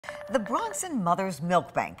The Bronson Mother's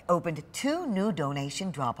Milk Bank opened 2 new donation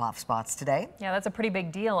drop-off spots today. Yeah, that's a pretty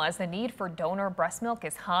big deal as the need for donor breast milk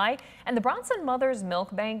is high, and the Bronson Mother's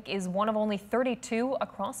Milk Bank is one of only 32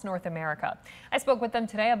 across North America. I spoke with them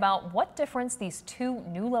today about what difference these 2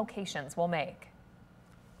 new locations will make.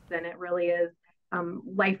 And it really is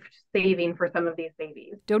life-saving for some of these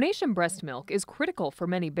babies. Donation breast milk is critical for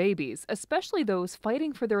many babies, especially those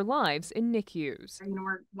fighting for their lives in NICUs.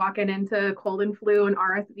 We're walking into cold and flu and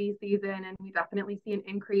RSV season, and we definitely see an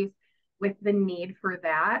increase with the need for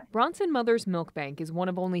that. Bronson Mother's Milk Bank is one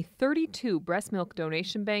of only 32 breast milk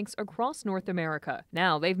donation banks across North America.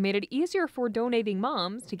 Now they've made it easier for donating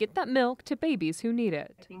moms to get that milk to babies who need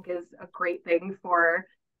it. I think is a great thing for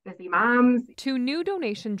busy moms. 2 new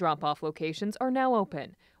donation drop-off locations are now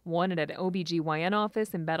open, one at an OBGYN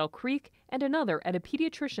office in Battle Creek and another at a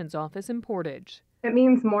pediatrician's office in Portage. It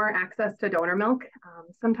means more access to donor milk.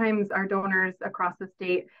 Sometimes our donors across the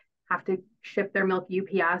state have to ship their milk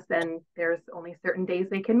UPS, and there's only certain days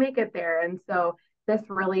they can make it there. And so this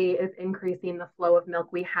really is increasing the flow of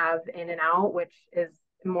milk we have in and out, which is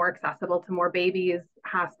more accessible to more babies,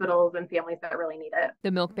 hospitals, and families that really need it.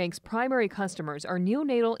 The milk bank's primary customers are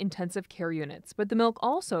neonatal intensive care units, but the milk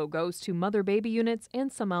also goes to mother-baby units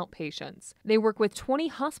and some outpatients. They work with 20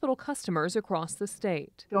 hospital customers across the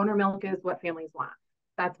state. Donor milk is what families want.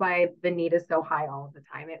 That's why the need is so high all of the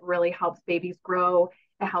time. It really helps babies grow.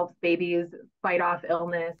 It helps babies fight off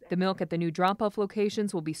illness. The milk at the new drop-off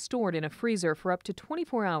locations will be stored in a freezer for up to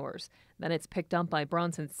 24 hours. Then it's picked up by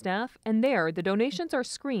Bronson staff, and there the donations are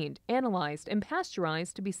screened, analyzed, and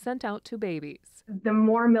pasteurized to be sent out to babies. The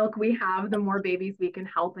more milk we have, the more babies we can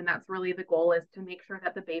help, and that's really the goal, is to make sure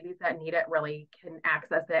that the babies that need it really can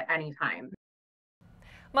access it anytime.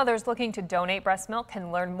 Mothers looking to donate breast milk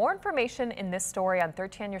can learn more information in this story on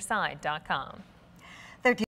 13OnYourSide.com.